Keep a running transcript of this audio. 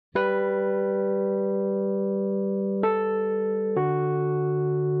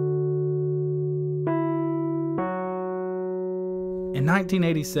In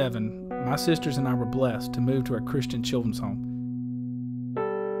 1987, my sisters and I were blessed to move to a Christian children's home.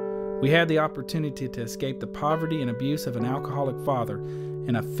 We had the opportunity to escape the poverty and abuse of an alcoholic father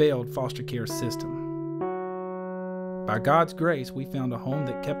and a failed foster care system. By God's grace, we found a home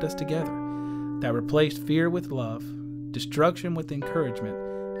that kept us together, that replaced fear with love, destruction with encouragement,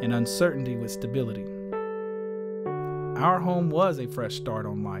 and uncertainty with stability. Our home was a fresh start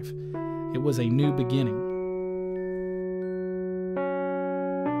on life. It was a new beginning.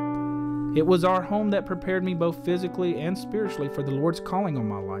 It was our home that prepared me both physically and spiritually for the Lord's calling on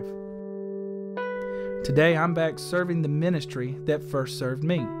my life. Today, I'm back serving the ministry that first served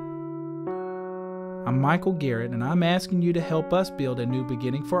me. I'm Michael Garrett, and I'm asking you to help us build a new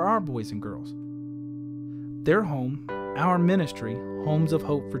beginning for our boys and girls. Their home, our ministry, Homes of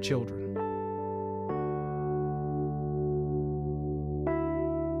Hope for Children.